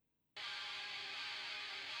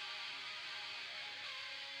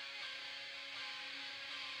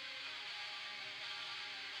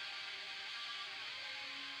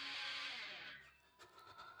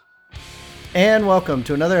And welcome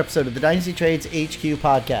to another episode of the Dynasty Trades HQ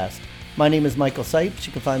podcast. My name is Michael Sipes.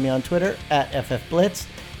 You can find me on Twitter at FFBlitz.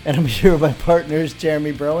 And I'm here with my partners,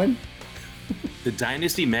 Jeremy Broen. The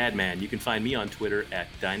Dynasty Madman. You can find me on Twitter at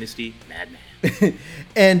Dynasty Madman.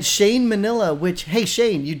 And Shane Manila, which, hey,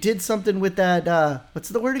 Shane, you did something with that, what's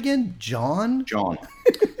the word again? John?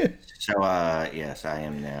 So, yes, I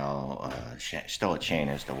am now still at Shane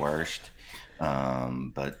is the worst.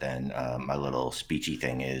 But then my little speechy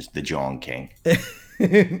thing is the John King.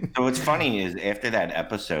 So what's funny is after that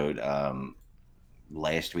episode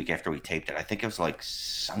last week after we taped it, I think it was like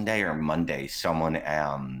Sunday or Monday, someone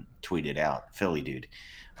tweeted out, Philly dude,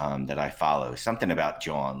 that I follow, something about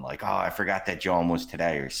John, like, oh, I forgot that John was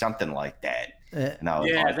today or something like that. And I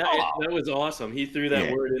was like, that was awesome. He threw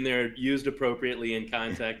that word in there, used appropriately in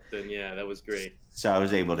context, and that was great. So I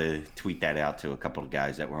was able to tweet that out to a couple of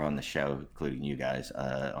guys that were on the show, including you guys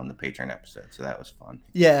on the Patreon episode. So that was fun.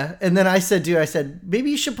 Yeah. And then I said,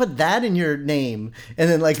 maybe you should put that in your name. And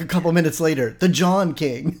then like a couple minutes later, the John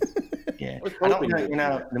King. Yeah. I don't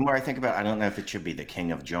know, the more I think about it, I don't know if it should be the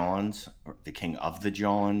King of Johns or the King of the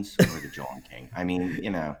Johns or the John King. I mean,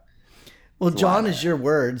 Well, John is your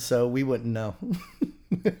word, so we wouldn't know.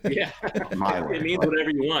 Yeah, it means whatever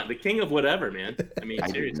you want. The king of whatever, man. I mean,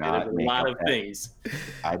 seriously, there's a lot of things.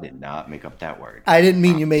 I did not make up that word. I didn't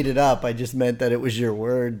mean you made it up. I just meant that it was your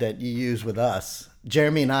word that you use with us.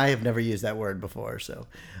 Jeremy and I have never used that word before, so.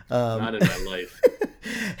 Not in my life.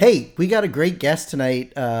 Hey, we got a great guest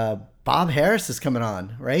tonight. Bob Harris is coming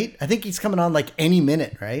on, right? I think he's coming on like any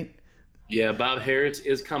minute, right? Yeah, Bob Harris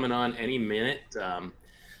is coming on any minute.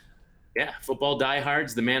 Football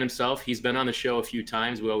diehards, the man himself. He's been on the show a few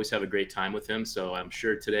times. We always have a great time with him. So I'm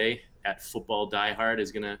sure today at Football Diehard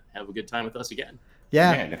is going to have a good time with us again.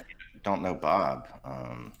 Yeah. And if you don't know Bob,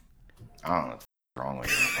 I don't know what's wrong with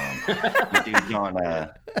him. He's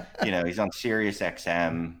on, he's on Sirius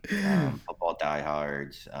XM, Football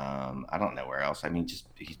Diehards. I don't know where else. I mean,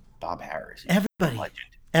 he's Bob Harris. He's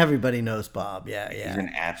Everybody knows Bob. Yeah. He's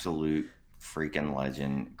an absolute freaking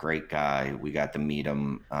legend, great guy. We got to meet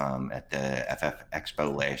him at the FF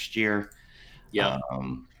Expo last year. Yeah,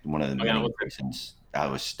 one of the many reasons I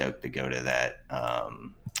was stoked to go to that.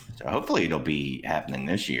 So hopefully it'll be happening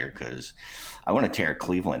this year because I want to tear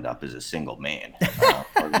Cleveland up as a single man.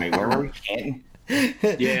 Where were we, Canton?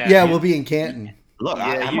 Yeah, we'll be in Canton. Look,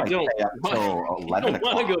 I might stay up till 11 o'clock. You don't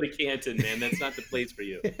want to go to Canton, man. That's not the place for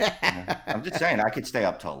you. I'm just saying, I could stay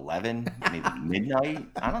up till 11, maybe midnight.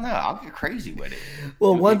 I don't know. I'll get crazy with it.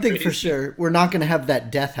 Well, one thing for sure, we're not going to have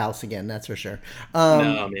that death house again. That's for sure.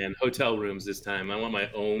 No, man. Hotel rooms this time. I want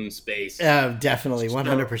my own space. Definitely,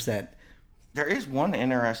 100%. There is one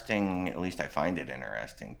interesting, at least I find it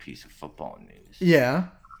interesting, piece of football news. Yeah.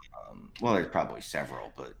 Well, there's probably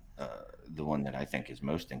several, but the one that I think is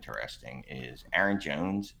most interesting is Aaron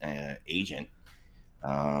Jones, agent,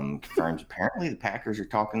 confirms apparently the Packers are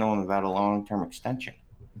talking to him about a long-term extension.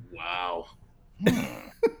 Wow.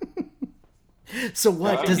 So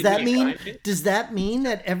what does that mean? Does that mean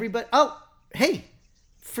that everybody? Oh, hey,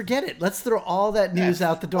 forget it. Let's throw all that news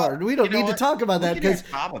out the door. We don't need to talk about that because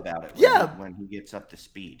Bob about it. When he gets up to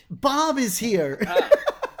speed. Bob is here.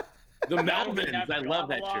 The Melvins. I love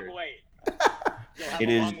that shirt. You'll have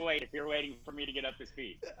a long wait if you're waiting for me to get up to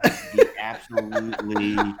speed. The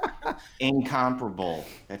absolutely incomparable.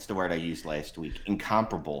 That's the word I used last week.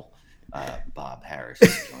 Incomparable. Bob Harris.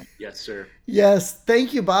 Yes, sir. Yes,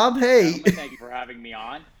 thank you, Bob. Hey, thank you for having me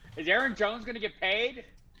on. Is Aaron Jones going to get paid?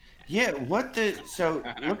 Yeah. So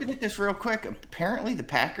looking at this real quick, apparently the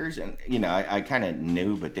Packers, and I kind of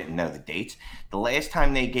knew but didn't know the dates. The last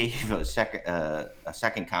time they gave a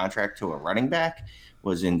second contract to a running back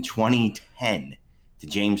was in 2010 to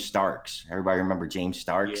James Starks. Everybody remember James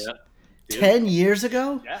Starks? Yeah. 10 years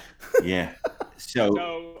ago? Yeah. Yeah.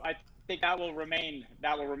 So I think that will remain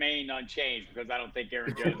unchanged because I don't think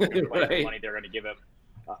Aaron Jones is going to play the money they're going to give him.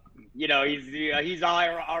 He's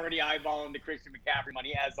already eyeballing the Christian McCaffrey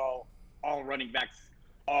money, as all running backs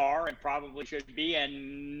are and probably should be,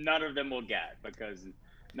 and none of them will get because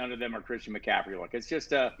none of them are Christian McCaffrey. Look, it's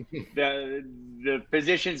just the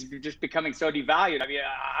position's just becoming so devalued. I mean,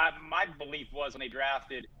 my belief was when they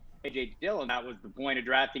drafted A.J. Dillon, that was the point of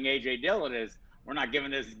drafting A.J. Dillon is we're not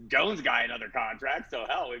giving this Jones guy another contract, so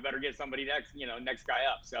hell, we better get somebody next guy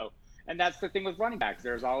up. So, and that's the thing with running backs.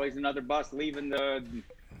 There's always another bus leaving the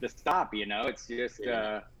stop. It's just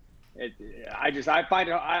I find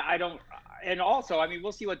it. I don't. And also, I mean,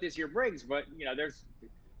 we'll see what this year brings, but there's.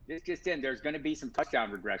 It's just there's going to be some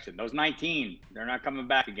touchdown regression. Those 19, they're not coming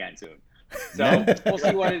back again soon. So we'll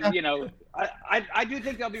see what is, I do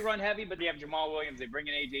think they'll be run heavy, but they have Jamal Williams. They bring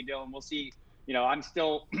in A.J. Dillon. We'll see I'm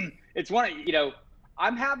still,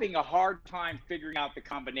 I'm having a hard time figuring out the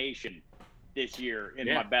combination this year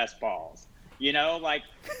in my best balls. Like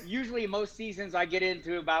usually most seasons I get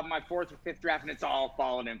into about my 4th or 5th draft and it's all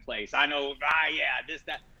falling in place. I know, this,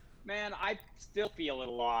 that. Man, I still feel a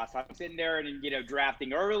little lost. I'm sitting there and,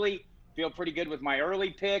 drafting early, feel pretty good with my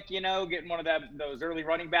early pick, getting one of those early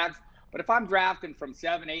running backs. But if I'm drafting from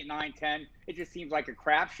 7, 8, 9, 10, it just seems like a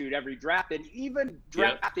crapshoot every draft. And even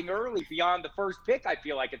drafting early beyond the first pick, I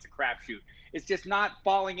feel like it's a crapshoot. It's just not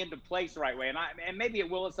falling into place the right way. And maybe it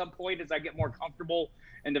will at some point as I get more comfortable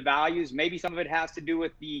in the values. Maybe some of it has to do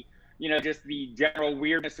with the, just the general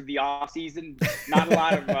weirdness of the off season. Not a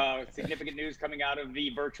lot of significant news coming out of the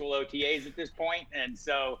virtual OTAs at this point. And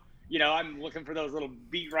so, I'm looking for those little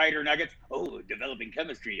beat writer nuggets. Oh, developing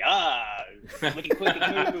chemistry. Looking quick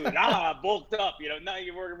and smooth. Bulked up. No,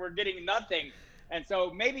 we're getting nothing. And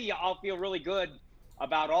so maybe I'll feel really good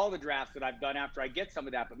about all the drafts that I've done after I get some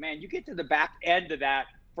of that. But man, you get to the back end of that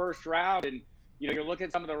first round and, you're looking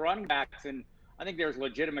at some of the running backs and I think there's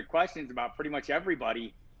legitimate questions about pretty much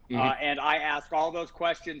everybody. And I ask all those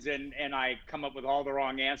questions and I come up with all the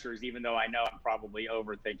wrong answers, even though I know I'm probably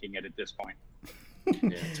overthinking it at this point.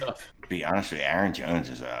 Yeah, tough. To be honest with you, Aaron Jones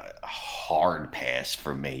is a hard pass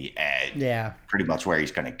for me at pretty much where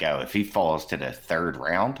he's going to go. If he falls to the 3rd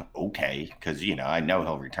round, okay, because, I know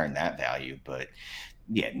he'll return that value. But,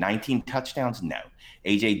 19 touchdowns, no.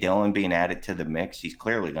 A.J. Dillon being added to the mix, he's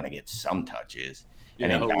clearly going to get some touches.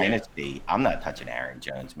 And in Dynasty, I'm not touching Aaron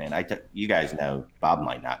Jones, man. You guys know, Bob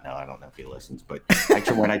might not know. I don't know if he listens. But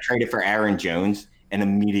when I traded for Aaron Jones and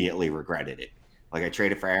immediately regretted it. Like I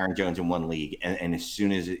traded for Aaron Jones in one league. And as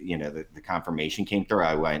soon as, the confirmation came through,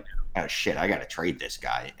 I went, oh, shit, I got to trade this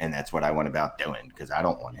guy. And that's what I went about doing because I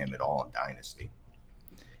don't want him at all in Dynasty.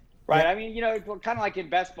 Right. I mean, kind of like in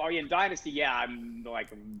best ball, in Dynasty, I'm like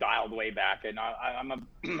dialed way back, and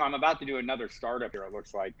I'm about to do another startup here. It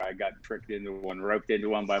looks like I got roped into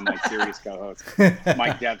one by my Sirius co-host,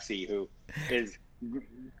 Mike Dempsey, who is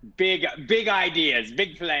big ideas,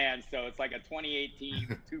 big plans. So it's like a 2018,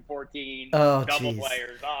 214, double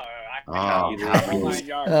players.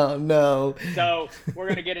 Oh no. So we're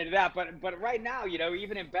gonna get into that, but right now,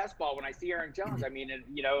 even in best ball, when I see Aaron Jones, I mean,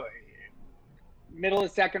 middle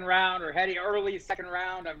of 2nd round or heading early 2nd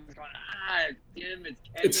round, I'm just going, Jim,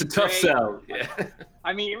 it's a tough sell. Yeah.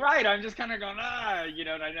 I mean, right. I'm just kind of going,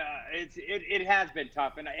 it has been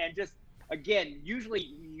tough. And just, again, usually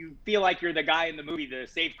you feel like you're the guy in the movie, the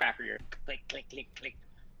safecracker. You're click, click, click, click.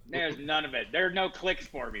 There's none of it. There are no clicks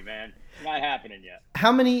for me, man. It's not happening yet.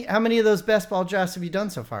 How many of those best ball drafts have you done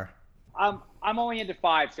so far? I'm only into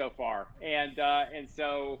 5 so far. And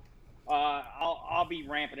so, I'll be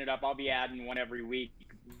ramping it up. I'll be adding one every week,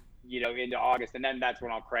 into August, and then that's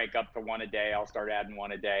when I'll crank up to 1 a day. I'll start adding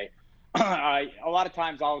 1 a day. A lot of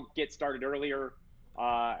times I'll get started earlier,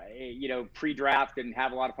 pre-draft and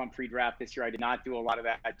have a lot of fun pre-draft. This year I did not do a lot of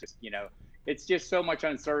that. It's just so much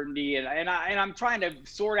uncertainty, and I'm trying to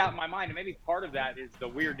sort out in my mind. And maybe part of that is the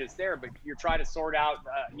weirdness there, but you're trying to sort out,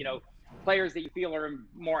 players that you feel are in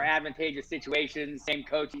more advantageous situations, same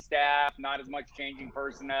coaching staff, not as much changing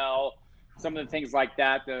personnel, some of the things like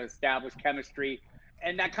that to establish chemistry.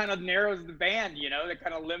 And that kind of narrows the band, that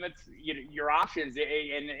kind of limits your options. And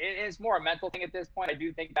it's more a mental thing at this point. I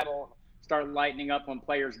do think that'll start lightening up when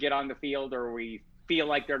players get on the field or we feel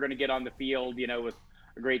like they're going to get on the field, with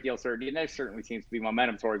a great deal of certainty. And there certainly seems to be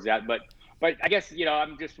momentum towards that. But I guess,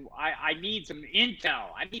 I need some intel.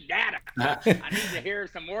 I need data. I need to hear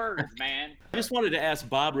some words, man. I just wanted to ask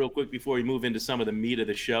Bob real quick before we move into some of the meat of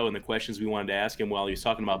the show and the questions we wanted to ask him while he was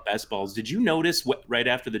talking about best balls. Did you notice right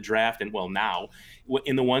after the draft and, now,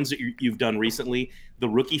 in the ones that you've done recently, the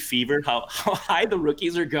rookie fever, how high the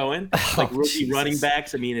rookies are going? Rookie running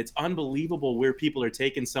backs. I mean, it's unbelievable where people are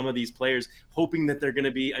taking some of these players, hoping that they're going to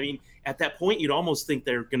be, at that point, you'd almost think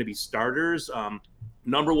they're going to be starters.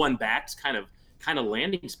 Number one backs, kind of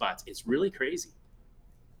landing spots. It's really crazy.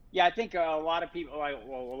 Yeah, I think a lot of people, by a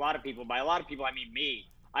lot of people, I mean me.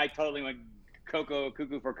 I totally went cuckoo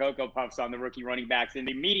for Cocoa Puffs on the rookie running backs in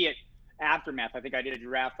the immediate aftermath. I think I did a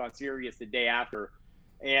draft on Sirius the day after,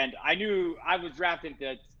 and I knew I was drafting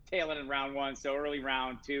the tail end of round 1, so early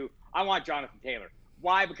round 2. I want Jonathan Taylor.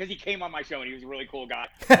 Why? Because he came on my show and he was a really cool guy.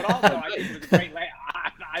 But also, I think it was a great.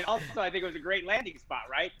 I think it was a great landing spot,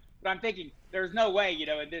 right? But I'm thinking, there's no way,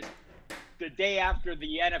 in the day after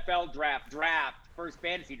the NFL draft, first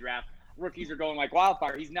fantasy draft, rookies are going like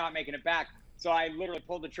wildfire. He's not making it back. So I literally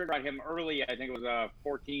pulled the trigger on him early. I think it was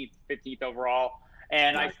 14th, 15th overall.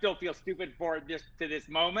 And I still feel stupid for this to this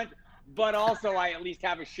moment. But also, I at least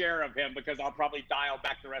have a share of him because I'll probably dial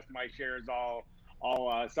back the rest of my shares all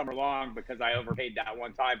summer long because I overpaid that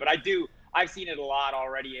one time. But I've seen it a lot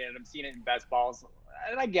already, and I'm seeing it in best balls.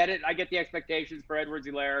 And I get it. I get the expectations for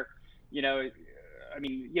Edwards-Helaire.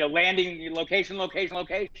 Landing location,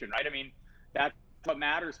 right? I mean, that's what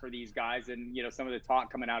matters for these guys. And, some of the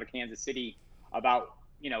talk coming out of Kansas City about,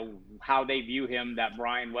 how they view him, that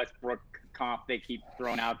Brian Westbrook comp they keep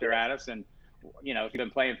throwing out there at us. And, if you've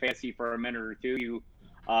been playing fantasy for a minute or two, you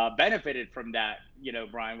benefited from that,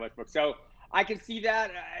 Brian Westbrook. So I can see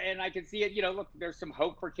that, and I can see it. Look, there's some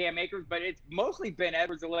hope for Cam Akers, but it's mostly been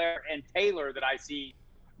Edwards-Helaire and Taylor that I see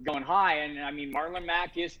going high. And I mean, Marlon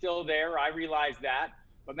Mack is still there. I realize that.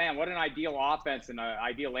 But man, what an ideal offense and an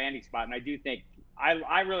ideal landing spot. And I do think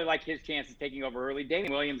I really like his chances taking over early.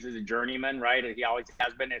 Damian Williams is a journeyman, right? He always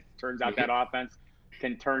has been. It turns out that offense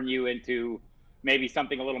can turn you into maybe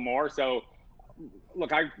something a little more. So,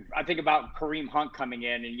 look, I think about Kareem Hunt coming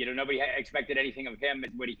in, and nobody expected anything of him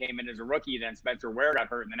when he came in as a rookie. Then Spencer Ware got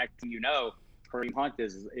hurt, and the next thing you know, Kareem Hunt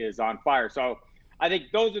is on fire. So I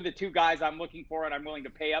think those are the two guys I'm looking for and I'm willing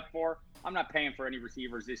to pay up for. I'm not paying for any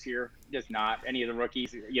receivers this year, just not any of the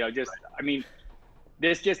rookies. It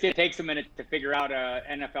takes a minute to figure out a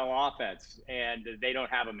NFL offense, and they don't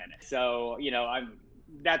have a minute. So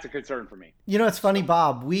that's a concern for me. It's funny,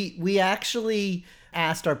 Bob. We actually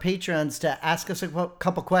asked our patrons to ask us a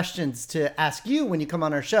couple questions to ask you when you come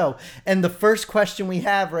on our show. And the first question we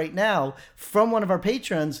have right now from one of our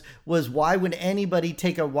patrons was, why would anybody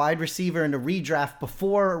take a wide receiver in a redraft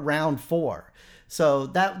before round 4? So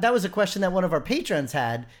that was a question that one of our patrons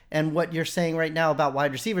had. And what you're saying right now about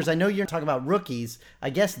wide receivers, I know you're talking about rookies. I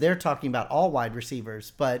guess they're talking about all wide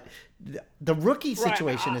receivers, but the rookie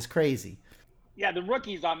situation is crazy. Yeah, the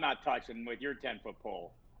rookies I'm not touching with your 10-foot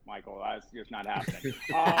pole, Michael. That's just not happening.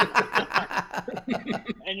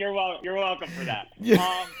 And you're welcome for that.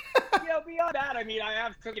 Beyond that, I mean, I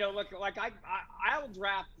have to, look, like I will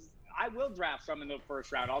draft some in the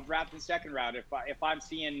first round. I'll draft in the second round if I'm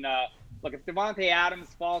seeing. Look, if Devontae Adams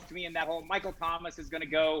falls to me in that whole, Michael Thomas is going to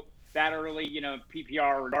go that early,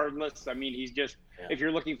 PPR regardless. I mean, he's just, if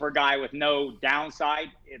you're looking for a guy with no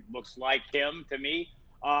downside, it looks like him to me.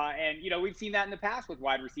 And we've seen that in the past with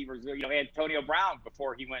wide receivers. Antonio Brown,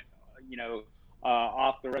 before he went,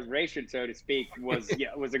 off the reservation, so to speak, was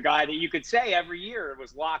a guy that you could say every year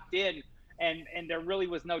was locked in, and there really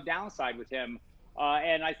was no downside with him.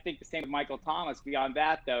 And I think the same with Michael Thomas. Beyond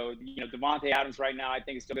that, though, Devontae Adams right now, I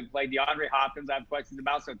think is still going to play. DeAndre Hopkins, I have questions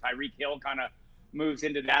about. So Tyreek Hill kind of moves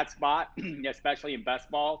into that spot, especially in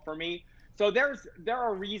best ball for me. So there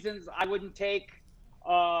are reasons I wouldn't take.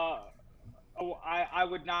 I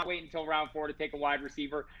would not wait until round 4 to take a wide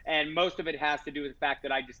receiver, and most of it has to do with the fact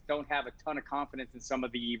that I just don't have a ton of confidence in some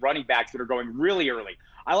of the running backs that are going really early.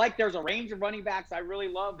 There's a range of running backs I really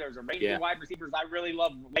love. There's a range of wide receivers I really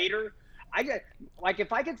love later.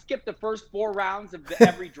 If I could skip the first 4 rounds of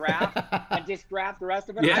every draft and just draft the rest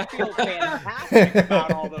of it, I feel fantastic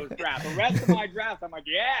about all those drafts. The rest of my drafts, I'm like,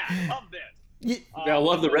 I love this. I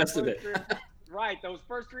love the rest of it. Right. Those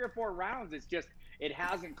first 3 or 4 rounds, it's just, it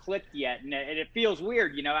hasn't clicked yet. And it feels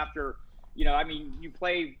weird, after, you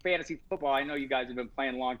play fantasy football. I know you guys have been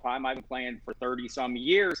playing a long time. I've been playing for 30 some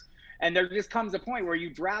years. And there just comes a point where you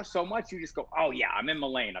draft so much, you just go, oh yeah, I'm in my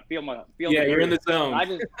lane. I feel you're in the zone. I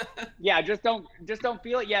just don't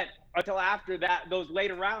feel it yet until after those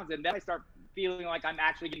later rounds, and then I start feeling like I'm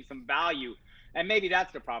actually getting some value. And maybe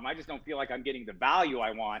that's the problem. I just don't feel like I'm getting the value I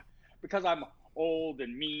want because I'm old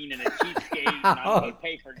and mean and a cheapskate, and I don't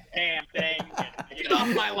pay for damn things. And, get off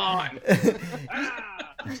my lawn.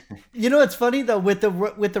 It's funny though with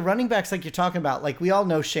the running backs like you're talking about. Like, we all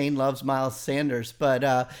know Shane loves Miles Sanders,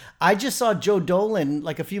 but I just saw Joe Dolan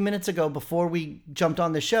like a few minutes ago before we jumped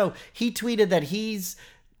on the show. He tweeted that he's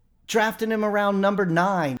drafting him around number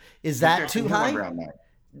 9. Is that too high?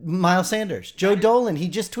 Miles Sanders, Joe Dolan. He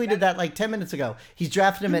just tweeted that like 10 minutes ago. He's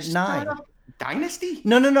drafting him at 9. Dynasty?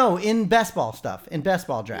 No. In best ball stuff, in best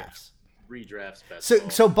ball drafts. Redrafts best ball.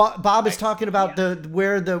 So Bob is talking about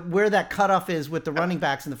where that cutoff is with the running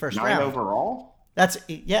backs in the first 9 round. Overall? That's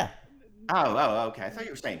yeah. Oh, okay. I thought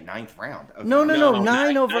you were saying 9th round. Okay. No, 9 overall.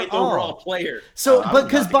 9th overall player. So, but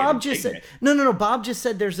because Bob just said no. Bob just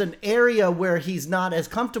said there's an area where he's not as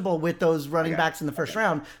comfortable with those running backs in the first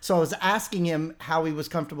round. So I was asking him how he was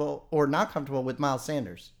comfortable or not comfortable with Miles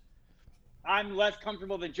Sanders. I'm less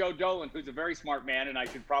comfortable than Joe Dolan, who's a very smart man, and I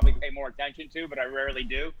should probably pay more attention to, but I rarely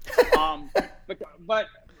do. But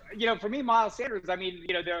for me, Miles Sanders, I mean,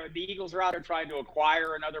 the Eagles are out there trying to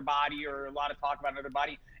acquire another body, or a lot of talk about another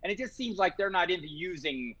body, and it just seems like they're not into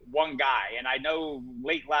using one guy. And I know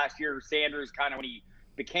late last year, Sanders kind of, when he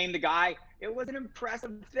became the guy, it was an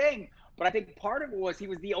impressive thing. But I think part of it was he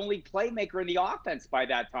was the only playmaker in the offense by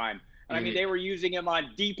that time. And I mean, they were using him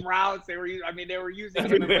on deep routes. They were using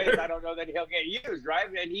him in ways I don't know that he'll get used, right?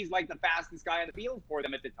 And he's like the fastest guy on the field for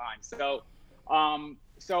them at the time. So,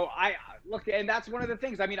 so I look, and that's one of the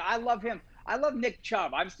things. I mean, I love him. I love Nick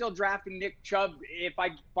Chubb. I'm still drafting Nick Chubb if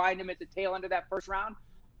I find him at the tail end of that first round.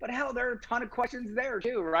 But hell, there are a ton of questions there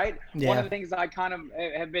too, right? Yeah. One of the things I kind of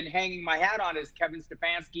have been hanging my hat on is Kevin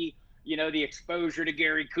Stefanski. You know, the exposure to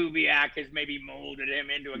Gary Kubiak has maybe molded him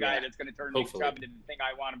into a guy that's going to turn Nick Chubb into the thing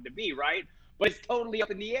I want him to be, right? But it's totally up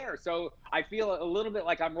in the air. So I feel a little bit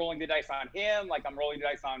like I'm rolling the dice on him, like I'm rolling the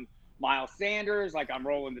dice on Miles Sanders, like I'm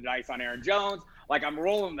rolling the dice on Aaron Jones, like I'm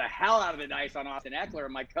rolling the hell out of the dice on Austin Eckler.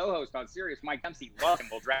 And my co-host on Sirius, Mike Dempsey, loves him.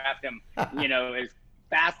 We'll draft him, you know, as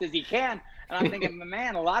fast as he can. And I'm thinking,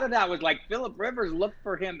 man, a lot of that was like Phillip Rivers looked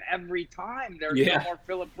for him every time. There's no more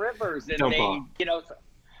Phillip Rivers. And they, you know,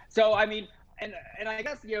 so I mean, and I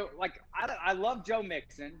guess, you know, like I love Joe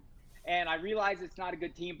Mixon, and I realize it's not a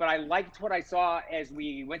good team, but I liked what I saw as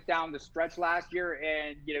we went down the stretch last year.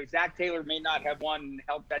 And, you know, Zach Taylor may not have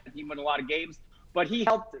helped that team win a lot of games, but he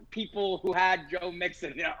helped people who had Joe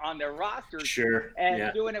Mixon on their rosters. Sure.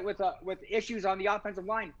 And doing it with issues on the offensive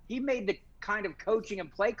line. He made the kind of coaching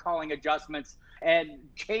and play calling adjustments and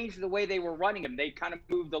changed the way they were running him. They kind of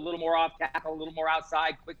moved a little more off tackle, a little more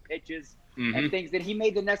outside, quick pitches and things. That he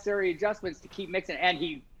made the necessary adjustments to keep Mixon, and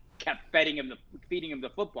he kept feeding him the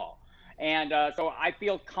football. And so I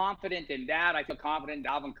feel confident in that. I feel confident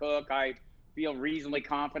in Dalvin Cook. I feel reasonably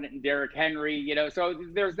confident in Derrick Henry. You know, so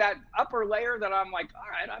there's that upper layer that I'm like, all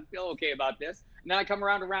right, I feel okay about this. And then I come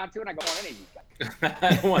around to round 2 and I go, I don't want any of these guys.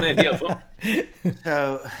 I don't want any of them.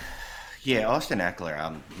 So, yeah, Austin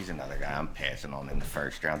Eckler, he's another guy I'm passing on in the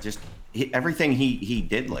first round. Just everything he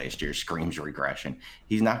did last year screams regression.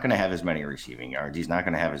 He's not going to have as many receiving yards. He's not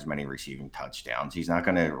going to have as many receiving touchdowns. He's not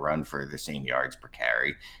going to run for the same yards per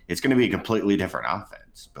carry. It's going to be a completely different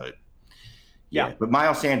offense. But yeah, but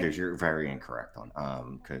Miles Sanders, you're very incorrect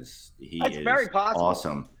on because That's very possible.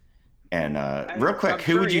 Awesome. And real quick,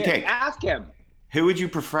 who would you take? Ask him. Who would you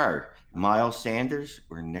prefer, Miles Sanders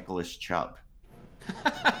or Nicholas Chubb?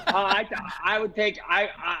 I would take.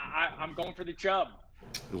 I'm going for the Chubb.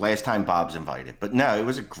 Last time Bob's invited, but no, it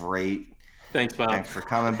was a great. Thanks, Bob. Thanks for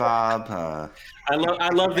coming, Bob. I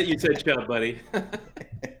love that you said Chubb, buddy.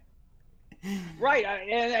 Right,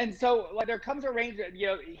 and so like there comes a range. You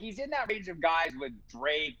know, he's in that range of guys with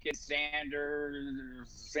Drake and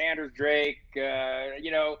Sanders, Drake.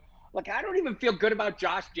 You know, like I don't even feel good about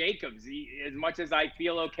Josh Jacobs as much as I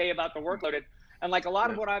feel okay about the workload. And like a lot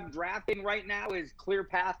of what I'm drafting right now is clear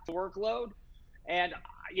path to workload. And,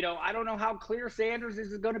 you know, I don't know how clear Sanders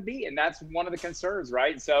is going to be. And that's one of the concerns,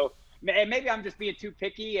 right? So maybe I'm just being too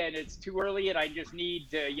picky and it's too early and I just need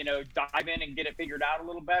to, you know, dive in and get it figured out a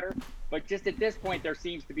little better. But just at this point, there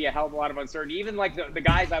seems to be a hell of a lot of uncertainty. Even like the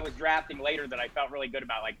guys I was drafting later that I felt really good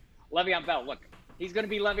about, like Le'Veon Bell. Look, he's going to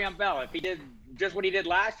be Le'Veon Bell. If he did just what he did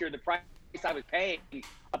last year, the price I was paying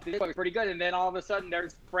up to this point was pretty good. And then all of a sudden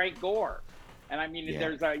there's Frank Gore. And I mean,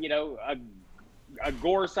 there's a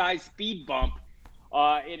Gore-sized speed bump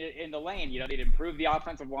in the lane. You know, they'd improve the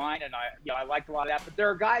offensive line, and I liked a lot of that. But there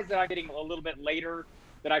are guys that I'm getting a little bit later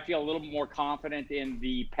that I feel a little more confident in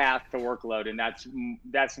the path to workload, and that's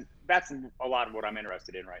a lot of what I'm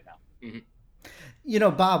interested in right now. Mm-hmm. You know,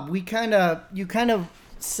 Bob, you kind of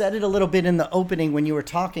said it a little bit in the opening when you were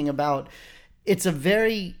talking about it's a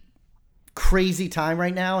very crazy time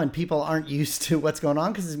right now and people aren't used to what's going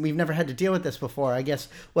on because we've never had to deal with this before. I guess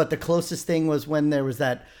the closest thing was when there was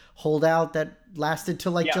that holdout that lasted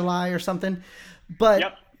till July or something.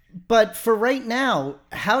 But for right now,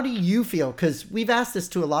 how do you feel? Because we've asked this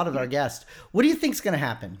to a lot of our guests. What do you think's going to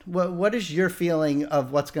happen? What is your feeling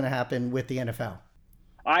of what's going to happen with the NFL?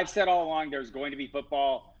 I've said all along there's going to be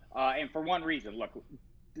football, and for one reason. Look,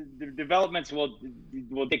 the developments will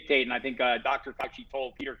dictate, and I think Dr. Fauci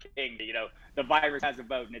told Peter King that, you know, the virus has a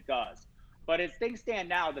vote, and it does. But as things stand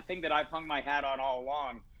now, the thing that I've hung my hat on all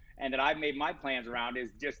along and that I've made my plans around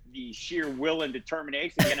is just the sheer will and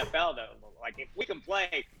determination of the NFL, though. Like, if we can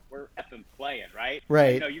play, we're effing playing, right?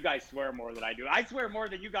 Right. You know, you guys swear more than I do. I swear more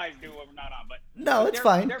than you guys do when we're not on. But no, it's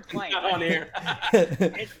fine. They're playing. Not on here.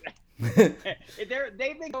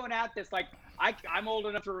 They've been going at this like I'm old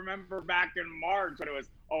enough to remember back in March when it was,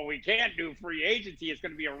 we can't do free agency. It's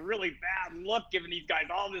going to be a really bad look giving these guys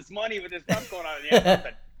all this money with this stuff going on.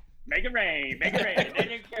 Said, make it rain, make it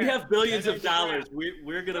rain. We have billions of dollars.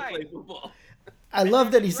 We're going to play football. I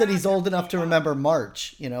love that he said he's old enough to remember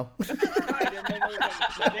March, Right, and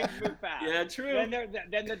then things move fast. Yeah, true.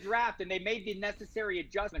 Then the draft, and they made the necessary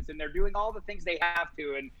adjustments, and they're doing all the things they have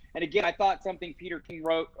to. And again, I thought something Peter King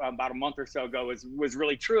wrote about a month or so ago was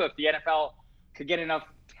really true. If the NFL could get enough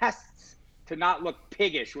tests to not look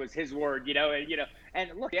piggish, was his word,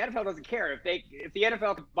 And look, the NFL doesn't care if the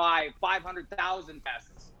NFL could buy 500,000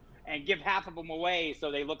 tests and give half of them away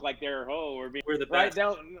so they look like we're the best.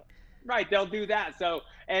 They'll do that. So,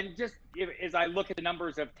 and just as I look at the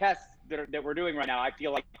numbers of tests that we're doing right now, I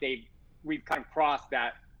feel like we've kind of crossed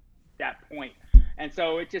that point. And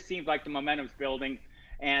so it just seems like the momentum's building.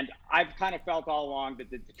 And I've kind of felt all along that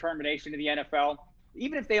the determination of the NFL,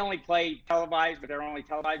 even if they only play televised, but they're only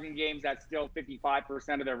televising games, that's still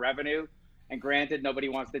 55% of their revenue. And granted, nobody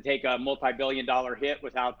wants to take a multi-billion-dollar hit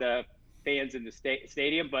without the fans in the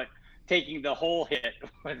stadium, but taking the whole hit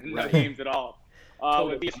with no games at all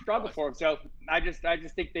would be a struggle for them. So I just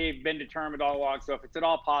think they've been determined all along. So if it's at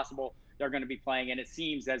all possible, they're going to be playing. And it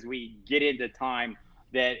seems as we get into time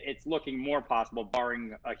that it's looking more possible,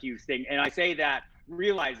 barring a huge thing. And I say that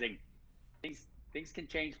realizing things can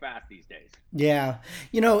change fast these days. Yeah.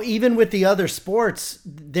 Even with the other sports,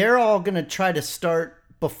 they're all going to try to start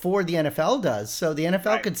before the NFL does. So the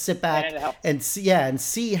NFL could sit back and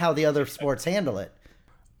see how the other sports handle it.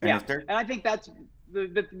 And I think that's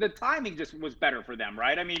the timing just was better for them,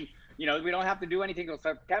 right? I mean, we don't have to do anything until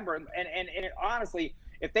September. And honestly,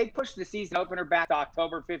 if they pushed the season opener back to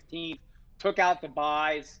October 15th, took out the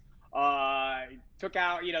buys, took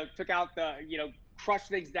out the, crushed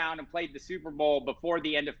things down and played the Super Bowl before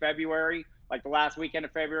the end of February, like the last weekend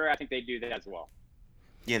of February, I think they'd do that as well.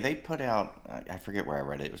 Yeah, they put out, I forget where I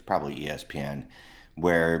read it, it was probably ESPN,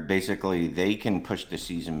 where basically they can push the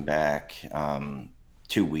season back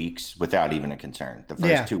 2 weeks without even a concern. The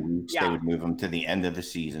first 2 weeks, they would move them to the end of the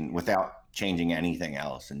season without changing anything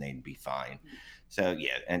else, and they'd be fine. So,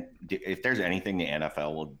 yeah, and if there's anything the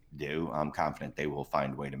NFL will do, I'm confident they will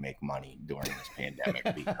find a way to make money during this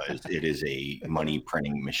pandemic because it is a money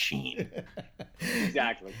printing machine.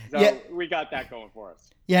 Exactly. So we got that going for us.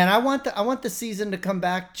 Yeah, and I want the season to come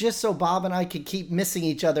back just so Bob and I can keep missing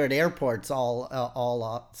each other at airports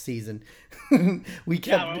all season. We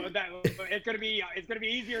kept. It's gonna be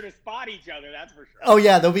easier to spot each other. That's for sure. Oh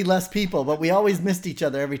yeah, there'll be less people, but we always missed each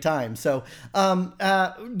other every time. So,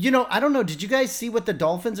 I don't know. Did you guys see what the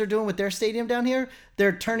Dolphins are doing with their stadium down here?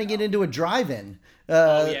 They're turning it into a drive-in.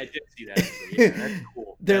 I did see that. Yeah, that's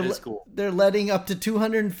cool. That is cool. They're letting up to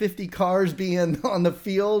 250 cars be on the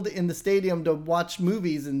field in the stadium to watch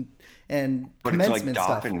movies and but it's like stuff.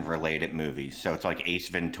 dolphin-related movies, so it's like Ace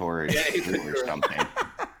Ventura or something.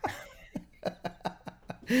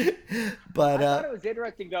 But I thought it was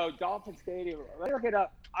interesting though. Dolphin Stadium. Let me look it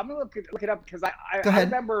up. I'm gonna look it up because I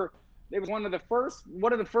remember it was one of the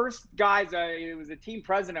first guys. It was the team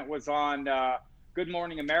president was on Good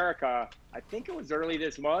Morning America. I think it was early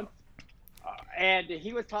this month, and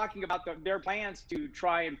he was talking about their plans to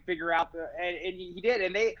try and figure out and he did,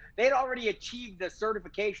 and they'd already achieved the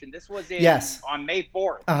certification. This was on May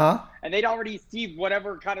 4th, and they'd already achieved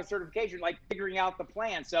whatever kind of certification, like figuring out the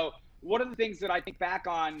plan. So. One of the things that I think back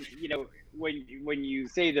on, when you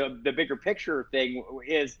say the bigger picture thing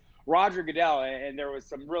is Roger Goodell, and there was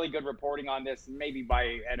some really good reporting on this, maybe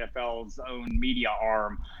by NFL's own media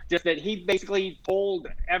arm, just that he basically told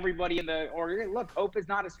everybody in the organization, look, hope is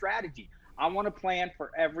not a strategy. I want a plan for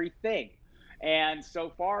everything. And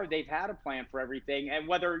so far they've had a plan for everything. And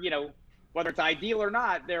whether it's ideal or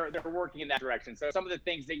not, they're working in that direction. So some of the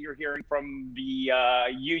things that you're hearing from the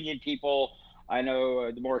union people, I know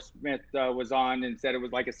Morris Smith was on and said it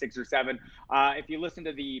was like a 6 or 7. If you listen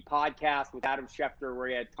to the podcast with Adam Schefter, where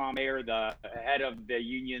he had Tom Ayer, the head of the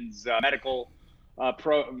union's medical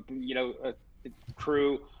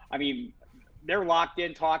crew, I mean, they're locked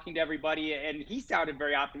in talking to everybody, and he sounded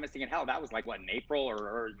very optimistic. And hell, that was like in April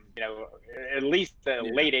or at least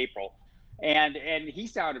late April, and he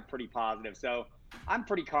sounded pretty positive. So. I'm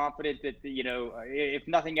pretty confident that, if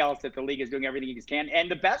nothing else, that the league is doing everything it can.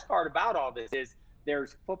 And the best part about all this is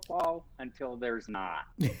there's football until there's not.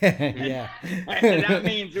 Yeah. And that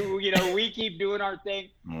means, we keep doing our thing,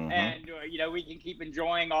 and, we can keep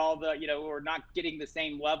enjoying all the, we're not getting the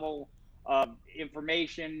same level of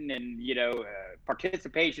information and,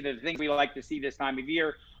 participation in the things we like to see this time of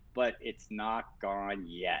year, but it's not gone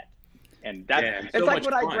yet. And that's it's like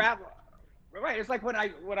when I draft. Right, it's like when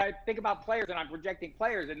I think about players and I'm projecting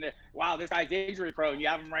players and wow, this guy's injury prone. You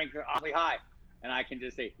have him ranked awfully high. and I can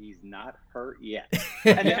just say he's not hurt yet.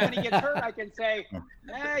 And then when he gets hurt, I can say,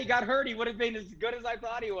 he got hurt. He would have been as good as I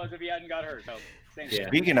thought he was if he hadn't got hurt. So,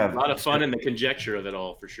 Speaking of a lot of fun in the conjecture of it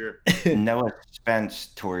all, for sure. Noah Spence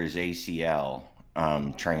tore his ACL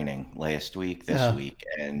training last week, this week,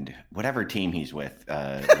 and whatever team he's with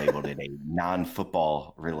labeled it a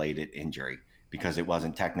non-football related injury because it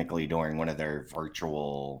wasn't technically during one of their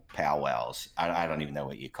virtual powwows. I don't even know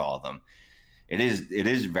what you call them. It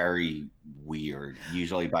is very weird.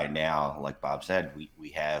 Usually by now, like Bob said, we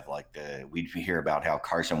have we hear about how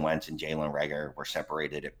Carson Wentz and Jalen Reagor were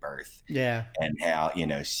separated at birth. Yeah. And how,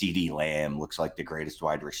 CeeDee Lamb looks like the greatest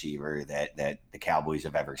wide receiver that the Cowboys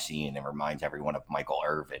have ever seen and reminds everyone of Michael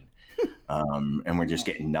Irvin. And we're just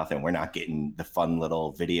getting nothing. We're not getting the fun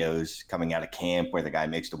little videos coming out of camp where the guy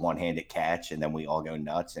makes the one-handed catch and then we all go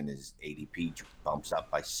nuts and his ADP bumps up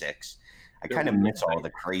by 6. I kind of miss all the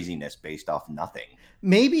craziness based off nothing.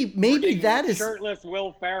 Maybe that is shirtless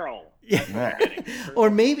Will Ferrell. Yeah. Or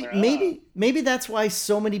maybe that's why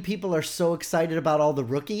so many people are so excited about all the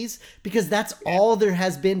rookies, because that's all there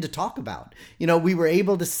has been to talk about. We were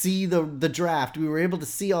able to see the draft. We were able to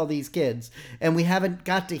see all these kids, and we haven't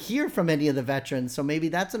got to hear from any of the veterans. So maybe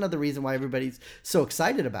that's another reason why everybody's so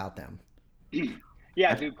excited about them.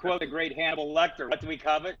 Yeah, to quote the great Hannibal Lecter, what do we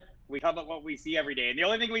covet? We covet what we see every day. And the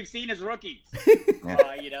only thing we've seen is rookies.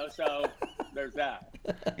 So there's that.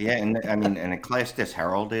 Yeah, and I mean, in a class this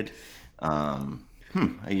heralded, I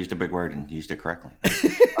used a big word and used it correctly.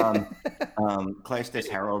 Class this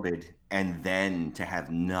heralded, and then to have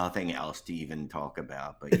nothing else to even talk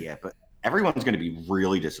about. But everyone's going to be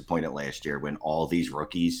really disappointed last year when all these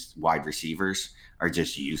rookies, wide receivers, are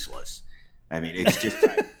just useless. I mean, it's just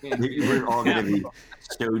we're all going to be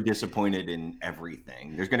so disappointed in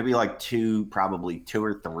everything. There's going to be probably two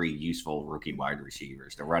or three useful rookie wide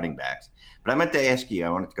receivers, the running backs. But I meant to ask you, I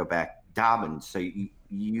wanted to go back, Dobbins. So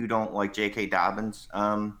you don't like J.K. Dobbins?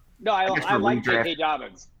 No, I like J.K.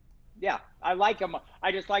 Dobbins. Yeah, I like him.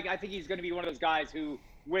 I think he's going to be one of those guys who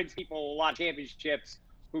wins people a lot of championships,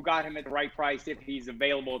 who got him at the right price if he's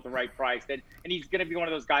available at the right price. And he's going to be one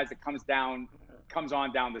of those guys that comes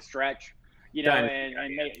on down the stretch.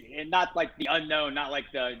 And not like the unknown, not like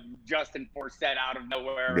the Justin Forsett out of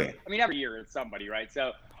nowhere. Yeah. I mean, every year it's somebody, right?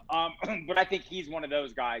 So, but I think he's one of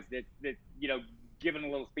those guys that given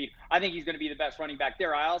a little speed, I think he's going to be the best running back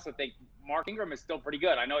there. I also think Mark Ingram is still pretty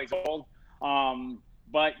good. I know he's old,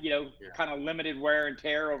 but kind of limited wear and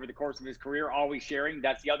tear over the course of his career, always sharing.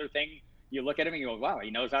 That's the other thing. You look at him and you go, wow,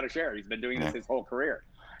 he knows how to share. He's been doing this his whole career.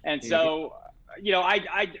 And so,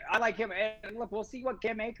 I like him. And look, we'll see what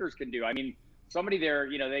Cam Akers can do. I mean, somebody there,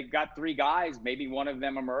 they've got 3 guys. Maybe one of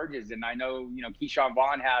them emerges. And I know, Keyshawn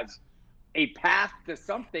Vaughn has a path to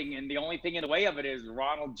something. And the only thing in the way of it is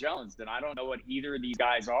Ronald Jones. And I don't know what either of these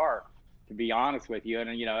guys are, to be honest with you. And,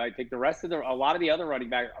 I think a lot of the other running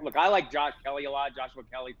backs. Look, I like Josh Kelly a lot, Joshua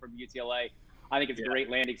Kelly from UCLA. I think it's a great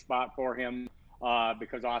landing spot for him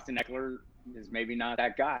because Austin Eckler is maybe not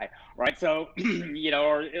that guy, right? So,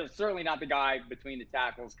 or it's certainly not the guy between the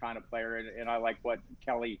tackles kind of player. And I like what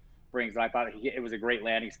Kelly brings. I thought it was a great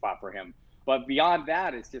landing spot for him. But beyond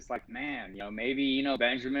that, it's just like, man, maybe,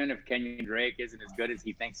 Benjamin, if Kenyon Drake isn't as good as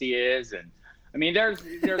he thinks he is. And I mean, there's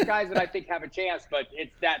guys that I think have a chance, but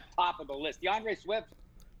it's that top of the list. DeAndre Swift,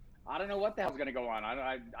 I don't know what the hell's going to go on.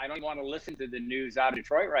 I don't even want to listen to the news out of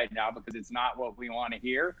Detroit right now because it's not what we want to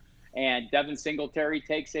hear. And Devin Singletary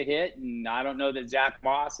takes a hit, and I don't know that Zach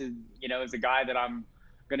Moss is a guy that I'm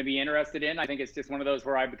going to be interested in. I think it's just one of those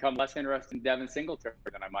where I become less interested in Devin Singletary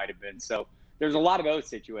than I might have been. So there's a lot of those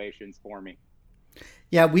situations for me.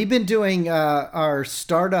 Yeah, we've been doing our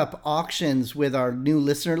startup auctions with our new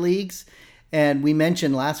listener leagues. And we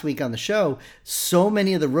mentioned last week on the show, so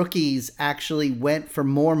many of the rookies actually went for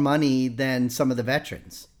more money than some of the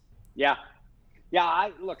veterans. Yeah.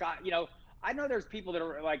 I know there's people that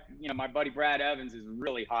are like, my buddy Brad Evans is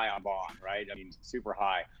really high on Vaughn, right? I mean, super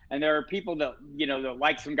high. And there are people that, that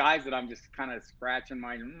like some guys that I'm just kind of scratching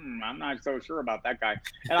my, I'm not so sure about that guy.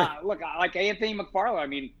 And I like Anthony McFarland. I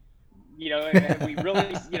mean, we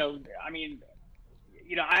really,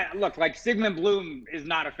 like Sigmund Bloom is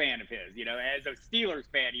not a fan of his, as a Steelers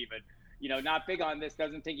fan even, not big on this,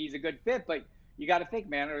 doesn't think he's a good fit, but you got to think,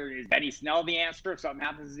 man, is Benny Snell the answer if something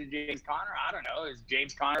happens to James Conner? I don't know. Is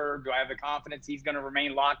James Conner, do I have the confidence he's going to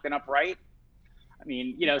remain locked and upright? I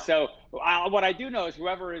mean, so what I do know is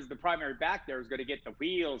whoever is the primary back there is going to get the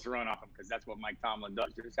wheels run off him because that's what Mike Tomlin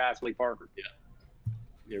does. Just ask Lee Parker. Yeah,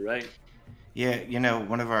 you're right. Yeah,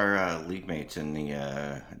 one of our league mates in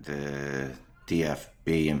the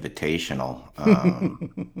DFB Invitational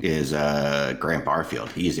is Grant Barfield.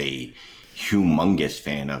 He's a humongous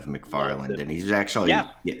fan of McFarland, and he's actually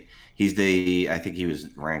I think he was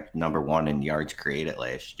ranked #1 in yards created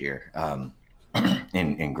last year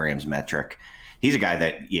in Graham's metric. He's a guy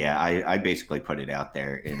that I basically put it out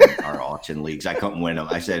there in our auction leagues. I couldn't win them.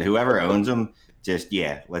 I said whoever owns them, just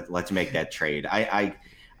let's make that trade.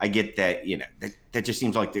 I get that, that just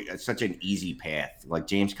seems like such an easy path. Like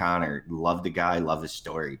James Conner, love the guy, love his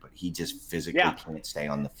story, but he just physically can't stay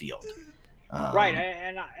on the field. Right,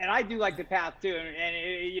 and I do like the path too,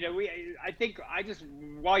 and I think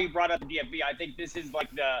while you brought up the DFB, I think this is like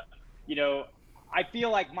I feel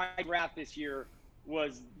like my draft this year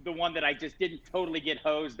was the one that I just didn't totally get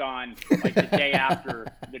hosed on like the day after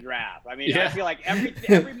the draft. I mean, I feel like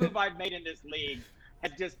every move I've made in this league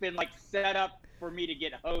has just been like set up for me to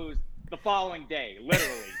get hosed the following day,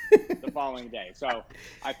 literally the following day. So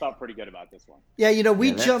I felt pretty good about this one. Yeah,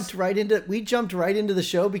 we jumped right into the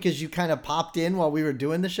show because you kind of popped in while we were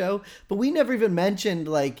doing the show, but we never even mentioned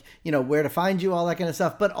where to find you, all that kind of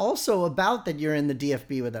stuff, but also about that you're in the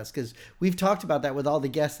DFB with us, because we've talked about that with all the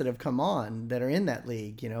guests that have come on that are in that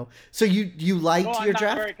league. So you liked your draft.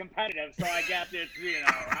 I'm not very competitive, so I guess it's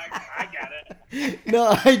I get it.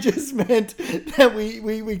 No, I just meant that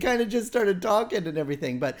we kind of just started talking and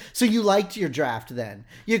everything, but so you liked your draft then.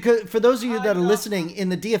 For those of you that are listening, in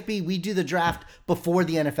the DFB, we do the draft before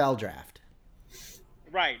the NFL draft.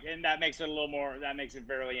 Right, and that makes it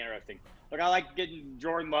fairly interesting. Look, I like getting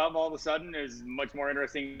Jordan Love all of a sudden is much more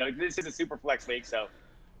interesting. This is a super flex league, so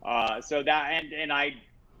that and I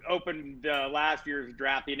opened last year's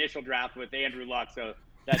draft, the initial draft, with Andrew Luck, so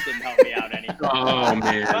that didn't help me out any. Oh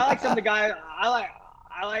man! But I like some of the guys. I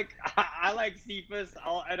like Cephas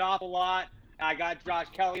an awful lot. I got Josh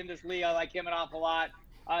Kelly in this league. I like him an awful lot.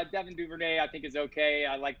 Devin Duvernay, I think, is okay.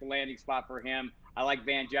 I like the landing spot for him. I like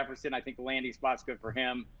Van Jefferson. I think the landing spot's good for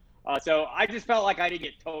him. So I just felt like I didn't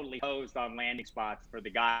get totally hosed on landing spots for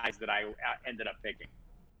the guys that I ended up picking.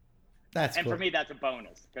 That's cool. For me, that's a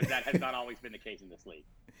bonus because that has not always been the case in this league.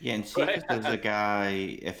 Yeah, and Cephas is a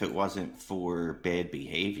guy, if it wasn't for bad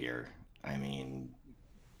behavior, I mean,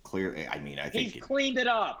 clearly, I think he's cleaned it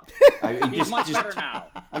up. He's much better now.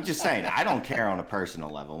 I'm just saying, I don't care on a personal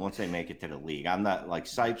level once they make it to the league. I'm not like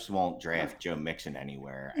Sipes won't draft Joe Mixon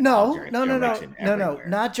anywhere. No,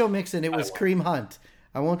 not Joe Mixon. It was Kareem Hunt.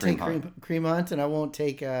 I won't take Kareem Hunt, and I won't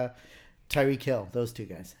take Tyreek Hill. Those two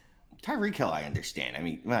guys. Tyreek Hill, I understand. I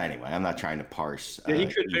mean, well, anyway, I'm not trying to parse. He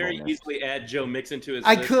could very easily add Joe Mixon to his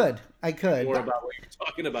list. I could. More about what you're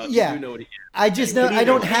talking about. Yeah. You know what he is. I just know I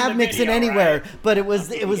don't have Mixon anywhere, right? But it was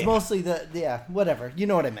mostly whatever. You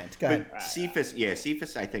know what I meant. Go ahead. Cephas,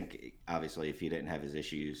 I think, obviously, if he didn't have his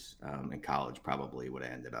issues in college, probably would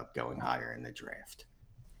have ended up going higher in the draft.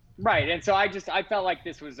 Right, and so I felt like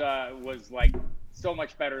this was like so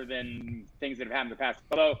much better than things that have happened in the past.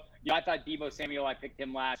 Although, I thought Deebo Samuel, I picked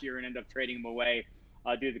him last year and ended up trading him away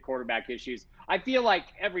due to the quarterback issues. I feel like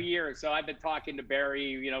every year, so I've been talking to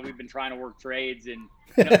Barry, we've been trying to work trades, and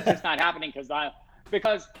it's just not happening because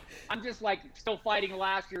I'm just like still fighting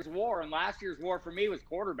last year's war, and last year's war for me was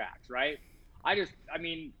quarterbacks, right? I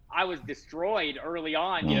was destroyed early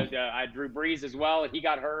on. I had Drew Brees as well, and he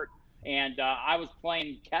got hurt. And I was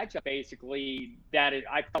playing catch up basically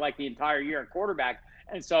I felt like the entire year at quarterback.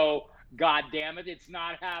 And so, God damn it, it's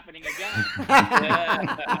not happening again.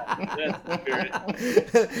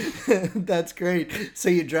 That's great. So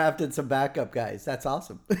you drafted some backup guys. That's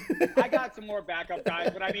awesome. I got some more backup guys,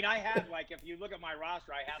 but I had if you look at my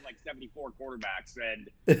roster, I had 74 quarterbacks and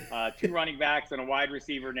 2 running backs and a wide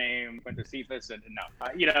receiver named Quintus Cephas. And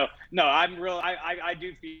I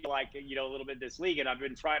do feel like, a little bit this league, and I've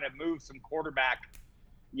been trying to move some quarterbacks,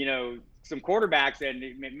 and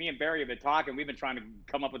me and Barry have been talking. We've been trying to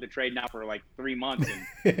come up with a trade now for 3 months,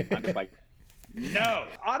 and I'm just like, no.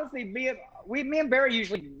 Honestly, me and Barry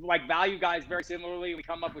usually value guys very similarly. We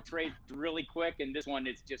come up with trades really quick, and this one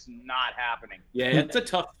it's just not happening. Yeah, it's a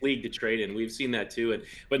tough league to trade in. We've seen that too,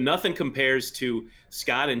 but nothing compares to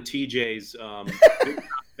Scott and TJ's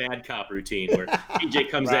bad cop routine where TJ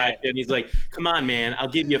comes at you and he's like, come on, man, I'll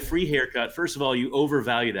give you a free haircut. First of all, you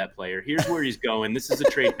overvalue that player. Here's where he's going. This is a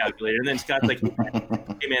trade calculator. And then Scott's like,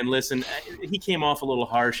 hey, man, listen, he came off a little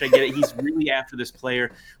harsh. I get it. He's really after this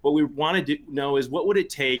player. What we want to know is what would it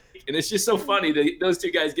take? And it's just so funny that those two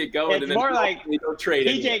guys get going. It's and then more like they don't trade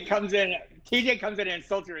TJ comes in and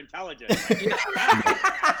insults your intelligence.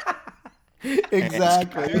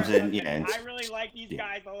 Exactly. I really like these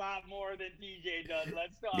guys a lot more than TJ does.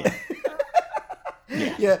 Let's talk.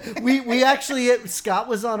 Yeah, we actually, Scott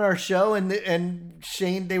was on our show and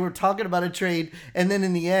Shane, they were talking about a trade, and then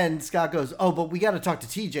in the end Scott goes, "Oh, but we got to talk to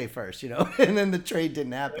TJ first," and then the trade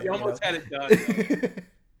didn't happen. We almost had it done.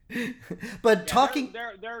 But talking,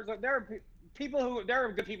 there are people who there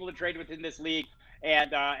are good people to trade with in this league,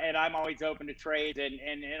 and I'm always open to trades, and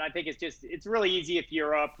I think it's really easy if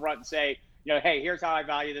you're up front and say, hey, here's how I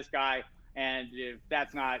value this guy, and if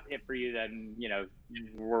that's not it for you, then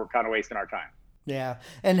we're kind of wasting our time. Yeah,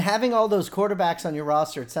 and having all those quarterbacks on your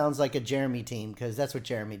roster, it sounds like a Jeremy team, because that's what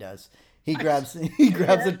Jeremy does. He grabs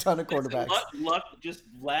a ton of quarterbacks. Luck just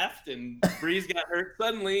left, and Breeze got hurt.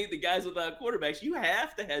 Suddenly, the guys without quarterbacks, you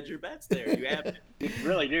have to hedge your bets there. You have to. You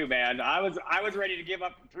really do, man. I was ready to give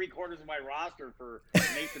up 3/4 of my roster for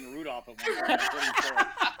Mason Rudolph.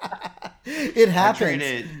 It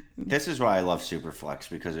happens. This is why I love Superflex,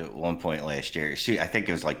 because at one point last year, I think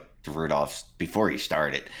it was like Rudolph's before he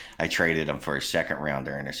started, I traded him for a second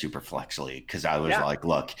rounder in a Superflex league, because I was like,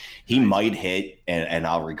 look, he might hit and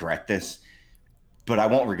I'll regret this, but I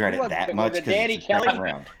won't regret it that much because it's a second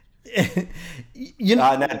round.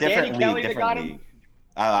 Different league.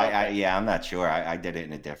 I'm not sure. I did it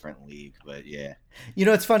in a different league, but yeah.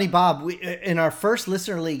 It's funny, Bob. In our first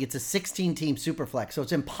listener league, it's a 16-team Superflex, so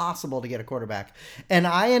it's impossible to get a quarterback. And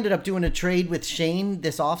I ended up doing a trade with Shane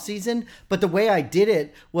this offseason, but the way I did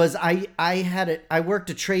it was I worked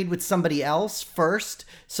a trade with somebody else first,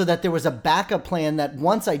 so that there was a backup plan that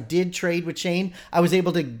once I did trade with Shane, I was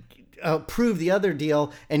able to approve the other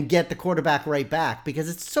deal and get the quarterback right back, because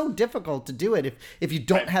it's so difficult to do it if you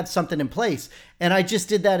don't have something in place. And I just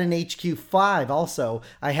did that in HQ5 also.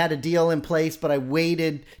 I had a deal in place, but I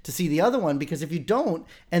waited to see the other one, because if you don't,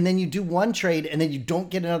 and then you do one trade and then you don't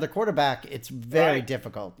get another quarterback, it's very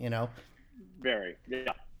difficult, Very,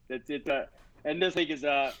 yeah. It's and this league is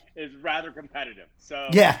rather competitive. So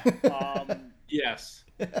yeah. Yes.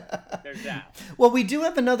 There's that. Well, we do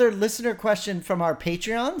have another listener question from our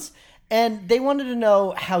Patreons, and they wanted to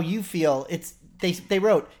know how you feel. They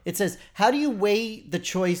wrote, it says, how do you weigh the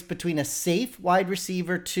choice between a safe wide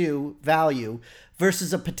receiver 2 value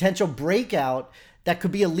versus a potential breakout that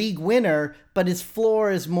could be a league winner, but his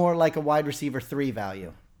floor is more like a wide receiver 3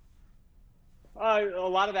 value? A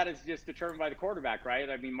lot of that is just determined by the quarterback, right?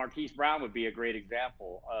 I mean, Marquise Brown would be a great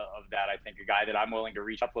example of that. I think a guy that I'm willing to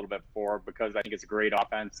reach up a little bit for, because I think it's a great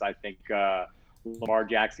offense. I think Lamar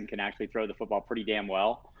Jackson can actually throw the football pretty damn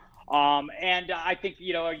well. And I think,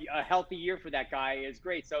 a healthy year for that guy is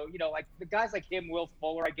great. So, like the guys like him, Will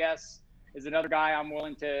Fuller, I guess, is another guy I'm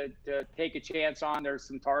willing to take a chance on. There's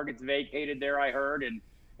some targets vacated there, I heard. And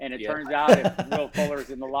it turns out if Will Fuller's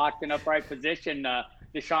in the locked and upright position,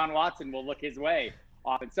 Deshaun Watson will look his way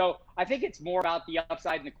often. So I think it's more about the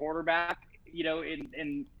upside in the quarterback,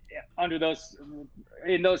 in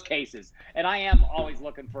those cases. And I am always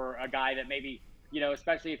looking for a guy that maybe,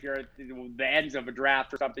 especially if you're at the ends of a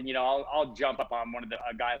draft or something, I'll jump up on a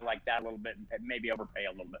guy like that a little bit and maybe overpay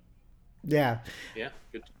a little bit. Yeah. Yeah.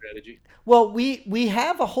 Good strategy. Well, we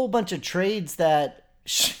have a whole bunch of trades that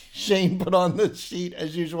Shane put on the sheet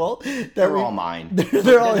as usual. They're all mine.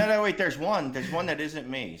 They're all... No, wait. There's one that isn't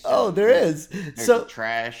me. So there is. There's a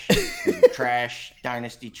trash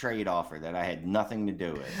dynasty trade offer that I had nothing to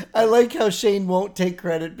do with. I like how Shane won't take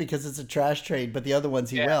credit because it's a trash trade, but the other ones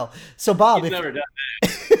he will. So Bob, never done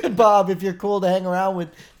that. Bob, if you're cool to hang around with,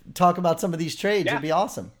 talk about some of these trades, it'd be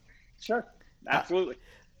awesome. Sure, absolutely.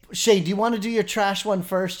 Shane, do you want to do your trash one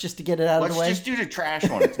first, just to get it out of the way? Let's just do the trash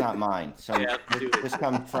one. It's not mine. So this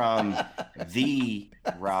comes from the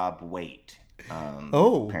Rob Waite.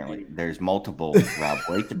 Apparently, there's multiple Rob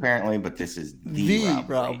Waite apparently, but this is the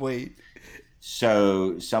Rob Waite.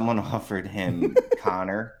 So someone offered him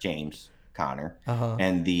James Conner,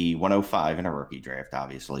 and the 105 in a rookie draft,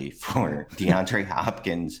 obviously, for DeAndre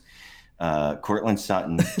Hopkins, Cortland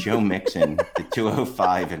Sutton, Joe Mixon, the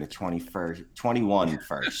 205 and a 21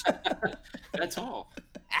 first. That's all.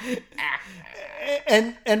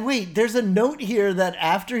 And wait, there's a note here that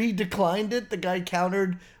after he declined it, the guy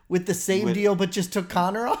countered with the same deal, but just took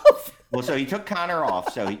Connor off. Well, so he took Connor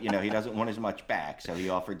off, so he doesn't want as much back. So he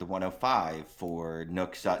offered the 105 for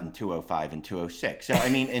Nook, Sutton, 205 and 206. So I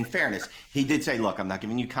mean, in fairness, he did say, "Look, I'm not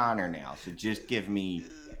giving you Connor now, so just give me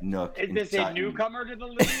Nook." Is this Sutton. A newcomer to the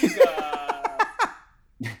league?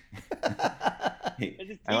 Is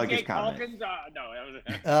this I like his TJ comment. Calkins? No, that was.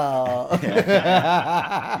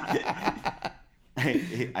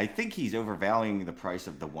 I think he's overvaluing the price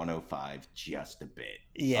of the 105 just a bit.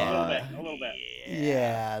 Yeah, a little bit.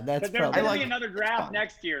 Yeah, that's but there's probably. There'll be another draft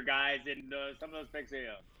next year, guys, and some of those picks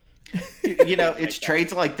are. It's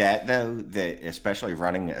trades like that though that, especially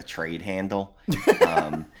running a trade handle,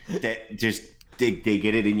 that just they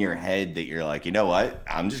get it in your head that you're like, you know what?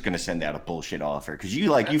 I'm just going to send out a bullshit offer. Because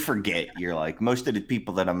you forget. You're like, most of the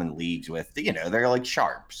people that I'm in leagues with, they're like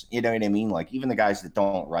sharps. You know what I mean? Like even the guys that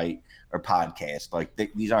don't write or podcast, like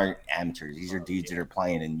these aren't amateurs. These are dudes that are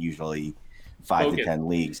playing in usually 5 to 10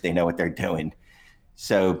 leagues. They know what they're doing.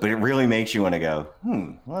 So, but it really makes you want to go,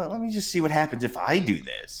 well, let me just see what happens if I do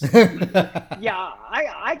this. Yeah,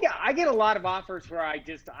 I get a lot of offers where I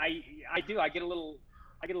get a little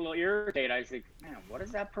irritated. I think, man, what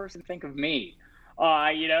does that person think of me?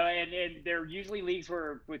 And they're usually leagues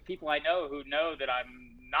with people I know who know that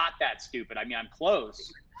I'm not that stupid. I mean, I'm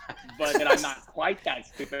close, but that I'm not quite that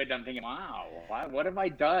stupid. I'm thinking, wow, what have I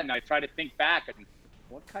done? I try to think back and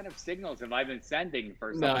what kind of signals have I been sending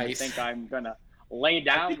for someone to think I'm gonna lay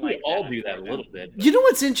down? I think we all do that a little bit. You know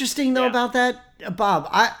what's interesting though about that, Bob?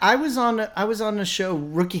 I was on a show,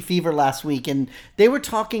 Rookie Fever, last week, and they were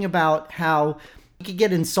talking about how you could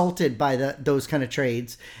get insulted by those kind of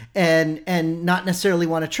trades and not necessarily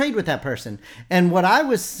want to trade with that person. And what I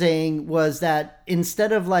was saying was that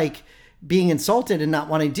instead of like being insulted and not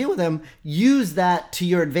wanting to deal with him, use that to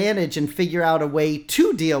your advantage and figure out a way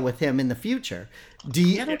to deal with him in the future. I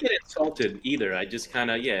don't get insulted either. I just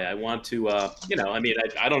kind of, I want to,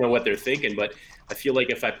 I don't know what they're thinking, but I feel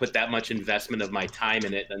like if I put that much investment of my time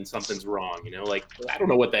in it, then something's wrong. Like, I don't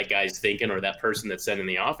know what that guy's thinking or that person that's sending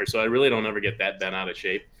the offer. So I really don't ever get that bent out of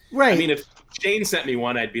shape. Right. I mean, if Shane sent me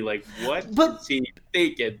one, I'd be like, what is he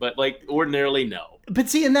thinking? But like ordinarily, no. But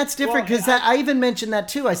see, and that's different because I even mentioned that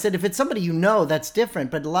too. I said, if it's somebody you know, that's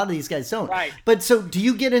different, but a lot of these guys don't. Right. But so do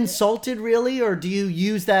you get insulted really, or do you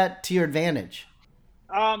use that to your advantage?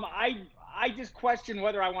 I just question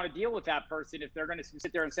whether I want to deal with that person if they're going to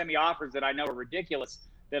sit there and send me offers that I know are ridiculous,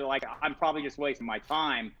 that like I'm probably just wasting my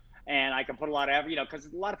time, and I can put a lot of effort, because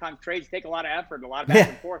a lot of times trades take a lot of effort, a lot of back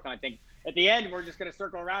and forth, and I think at the end we're just going to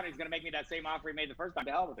circle around and he's going to make me that same offer he made the first time.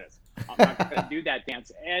 To hell with this. I'm not going to do that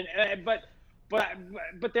dance.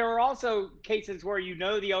 But there are also cases where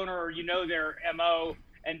the owner or their MO,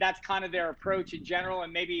 and that's kind of their approach in general,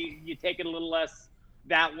 and maybe you take it a little less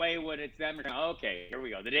that way when it's them. Okay, here we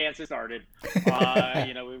go. The dance has started. We've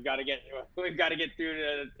got to get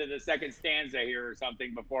through to the second stanza here or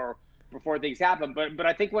something before things happen. But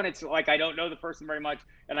I think when it's like I don't know the person very much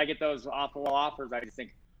and I get those awful offers, I just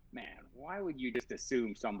think, man, why would you just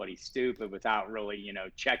assume somebody's stupid without really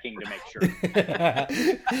checking to make sure?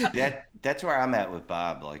 That's where I'm at with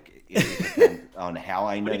Bob. Like it depends on how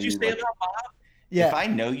I know. What did you say about Bob? Yeah. If I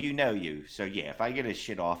know you. So if I get a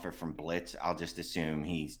shit offer from Blitz, I'll just assume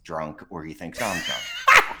he's drunk or he thinks I'm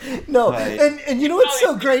drunk. No, and you know what's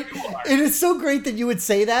so great? It is so great that you would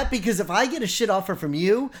say that, because if I get a shit offer from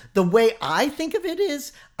you, the way I think of it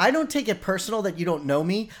is, I don't take it personal that you don't know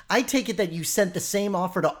me. I take it that you sent the same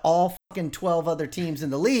offer to all fucking 12 other teams in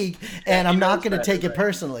the league, and I'm not going to take it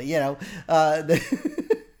personally, But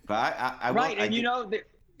I right, will, and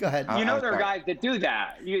Go ahead. There are guys that do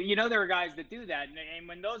that. There are guys that do that, and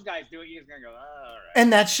when those guys do it, you're just gonna go, oh, all right.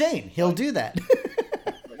 And that's Shane. He'll do that.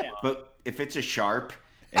 But if it's a sharp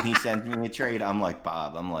and he sends me a trade, I'm like,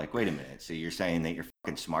 Bob, wait a minute. So you're saying that you're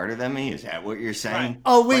fucking smarter than me? Is that what you're saying? Right.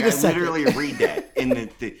 Oh, wait a second. I literally read that in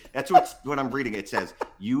that's what I'm reading. It says,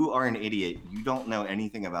 you are an idiot. You don't know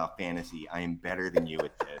anything about fantasy. I am better than you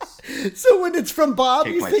at this. So when it's from Bob,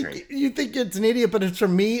 Take you think it's an idiot, but it's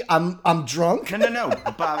from me, I'm drunk? No.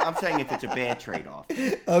 Bob, I'm saying if it's a bad trade-off.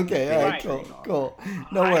 Okay, all right, cool.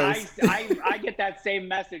 No worries. I get that same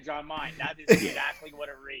message on mine. That is exactly what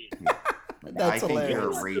it reads. That's I think hilarious.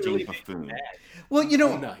 you're a raging buffoon. Well,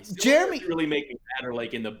 Jeremy really make me mad, or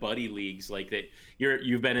like in the buddy leagues, like that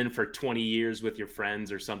you've been in for 20 years with your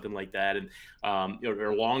friends or something like that, and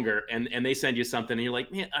or longer, and they send you something, and you're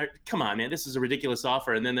like, man, come on, man, this is a ridiculous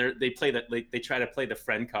offer, and then they try to play the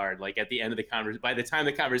friend card, like at the end of the conversation. By the time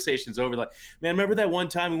the conversation's over, like, man, remember that one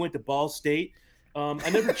time we went to Ball State? I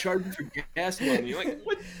never charged you for gas money. You're like,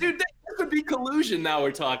 what, dude? That would be collusion. Now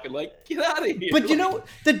we're talking. Like, get out of here. But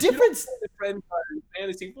the difference. The friend card in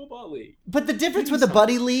fantasy football league. But the difference with a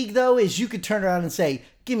buddy league, though, is you could turn around and say,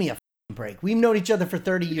 "Give me a break. We've known each other for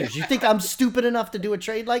 30 years. You think I'm stupid enough to do a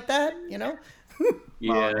trade like that?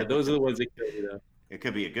 Yeah, those are the ones that kill you, though. It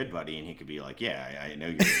could be a good buddy, and he could be like, "Yeah, I know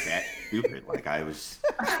you're that stupid. Like I was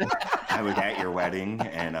at your wedding,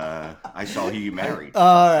 and I saw who you married."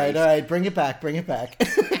 All right, bring it back.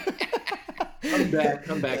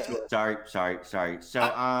 Come back to it. Sorry.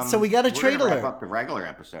 So we got a trade alert. Wrap up the regular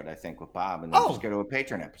episode, I think, with Bob, and then just go to a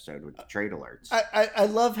patron episode with the trade alerts. I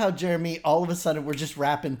love how Jeremy, all of a sudden, we're just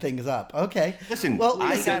wrapping things up. Okay. Listen,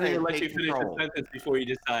 I gotta let you finish the sentence before you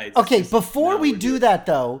decide. Okay, before we do that,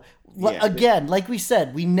 though, again, like we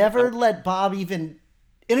said, we never let Bob even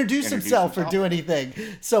introduce himself or do anything.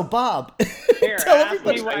 So, Bob, Here, tell ask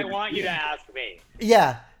everybody. me what I want you to ask me.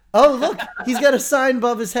 Yeah. Oh, look, he's got a sign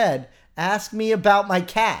above his head. Ask me about my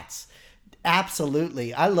cats.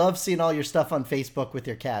 Absolutely. I love seeing all your stuff on Facebook with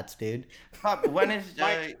your cats, dude. Bob, when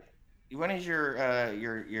is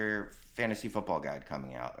your fantasy football guide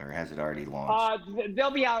coming out, or has it already launched?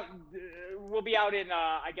 They'll be out. We'll be out in.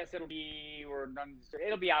 I guess it'll be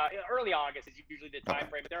out early August is usually the time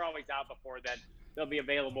frame, but they're always out before then. They'll be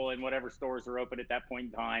available in whatever stores are open at that point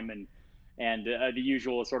in time, and the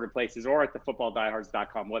usual sort of places, or at the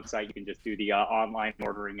footballdiehards.com website. You can just do the online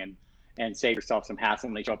ordering and save yourself some hassle,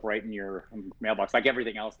 and they show up right in your mailbox, like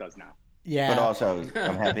everything else does now. Yeah. But also,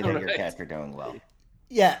 I'm happy that your cats are doing well.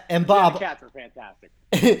 Yeah, and Bob, the cats are fantastic.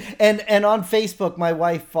 and on Facebook, my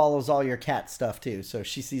wife follows all your cat stuff too, so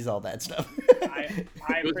she sees all that stuff. I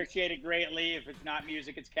appreciate it greatly. If it's not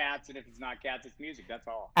music, it's cats, and if it's not cats, it's music. That's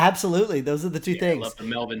all. Absolutely, those are the two things. I love the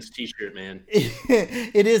Melvin's T-shirt, man.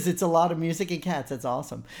 It is. It's a lot of music and cats. That's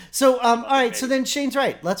awesome. So, all right. So then Shane's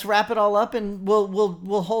right. Let's wrap it all up, and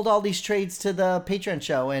we'll hold all these trades to the Patreon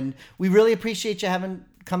show. And we really appreciate you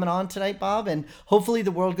coming on tonight, Bob. And hopefully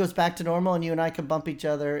the world goes back to normal, and you and I can bump each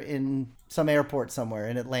other in some airport somewhere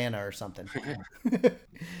in Atlanta or something.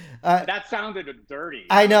 That sounded dirty.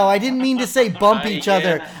 I know. I didn't mean to say bump each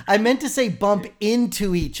other. I meant to say bump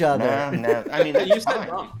into each other. No. I mean, You said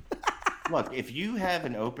bump. Look, if you have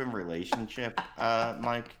an open relationship,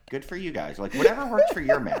 Mike, good for you guys. Like, whatever works for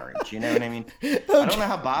your marriage, you know what I mean? I don't know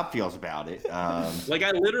how Bob feels about it. Like,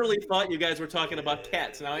 I literally thought you guys were talking about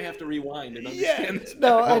cats. Now I have to rewind and understand this.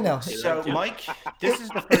 No, I know. So, Mike, this is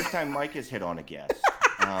the first time Mike has hit on a guest.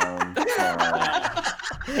 Oh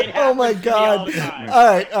my God!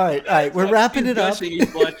 All right. We're wrapping it up. He's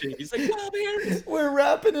blushing. He's like, Bob Harris. We're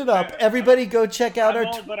wrapping it up. Everybody, go check out our.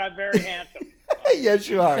 But I'm very handsome. Yes,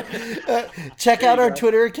 you are. Check out our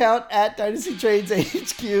Twitter account at Dynasty Trades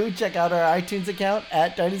HQ. Check out our iTunes account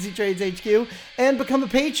at Dynasty Trades HQ, and become a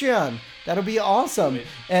Patreon. That'll be awesome.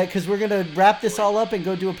 Because we're gonna wrap this all up and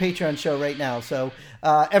go do a Patreon show right now. So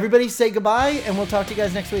everybody, say goodbye, and we'll talk to you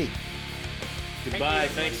guys next week. Goodbye.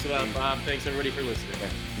 Thanks, Bob. Thanks everybody for listening.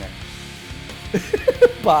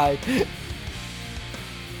 Bye.